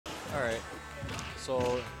Alright,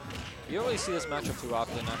 so you don't really see this matchup too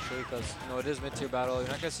often actually, because you know it is mid-tier battle. You're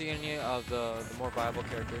not gonna see any of the more viable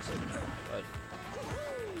characters, but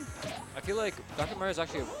I feel like Dr. Mario is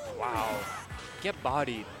actually wow, get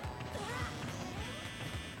bodied,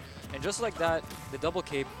 and just like that, the double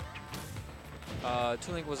cape.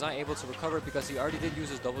 Toon Link was not able to recover because he already did use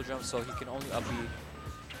his double jump, so he can only up B.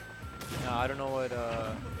 Now I don't know what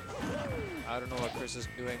Chris is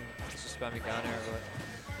doing, just spamming down air, but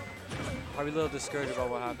probably a little discouraged about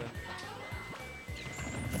what happened.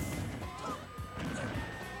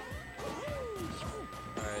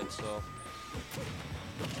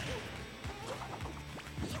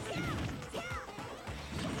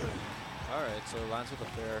 Alright, so lands with a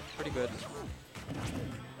fair, pretty good.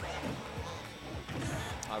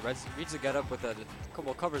 Red reads the get up with a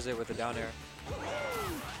covers it with a down air.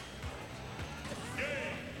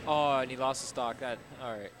 Oh, and he lost the stock.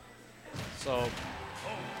 All right. So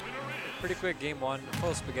pretty quick game one,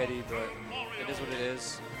 full spaghetti, but it is what it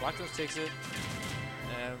is. Blacktwins takes it,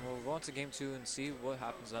 and we'll go into game two and see what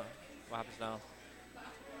happens now.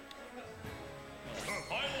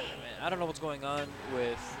 Man, I don't know what's going on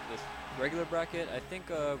with the regular bracket. I think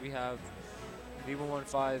we have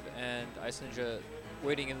V115 and Ice Ninja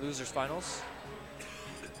waiting in losers finals,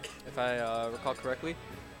 if I recall correctly.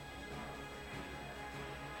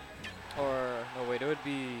 Or no, wait, it would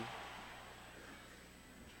be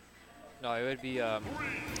Ice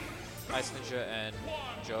Ninja and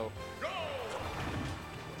Joe.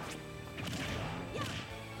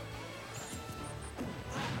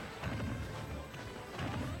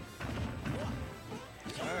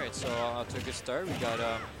 All right, so to a good start, we got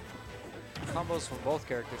combos from both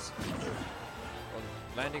characters. Well,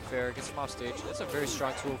 landing fair, gets him off stage. That's a very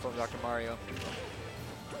strong tool from Dr. Mario.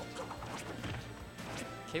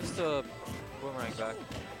 Caves the boomerang back.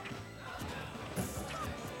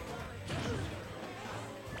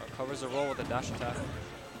 Covers the roll with a dash attack.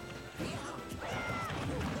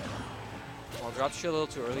 Well, drops shit a little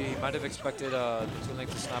too early. He might have expected the Toon Link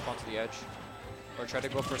to snap onto the edge, or try to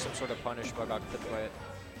go for some sort of punish, but got clipped by it.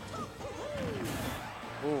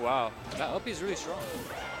 Oh wow, that up is really strong.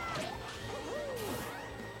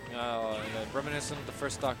 Reminiscent of the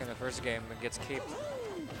first stock in the first game, and gets caped.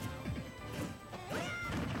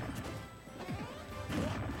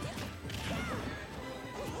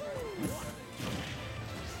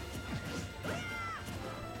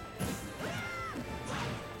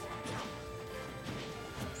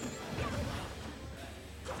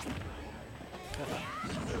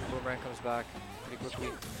 Boomerang comes back pretty quickly.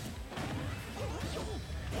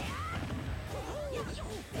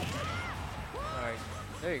 Alright,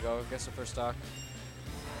 there you go, gets the first stock.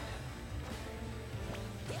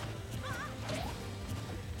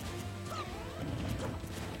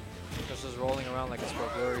 Just is rolling around like it's for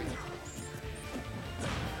glory.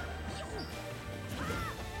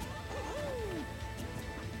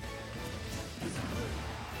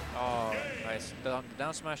 Oh, nice. The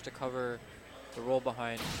down smash to cover the roll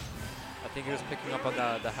behind. I think he was picking up on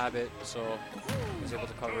the habit, so he was able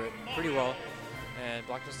to cover it pretty well. And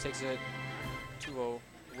Blacktwins takes it 2-0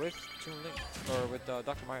 with Toon Link, or with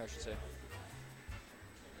Dr. Mario, I should say.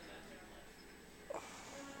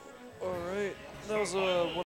 Alright, that was a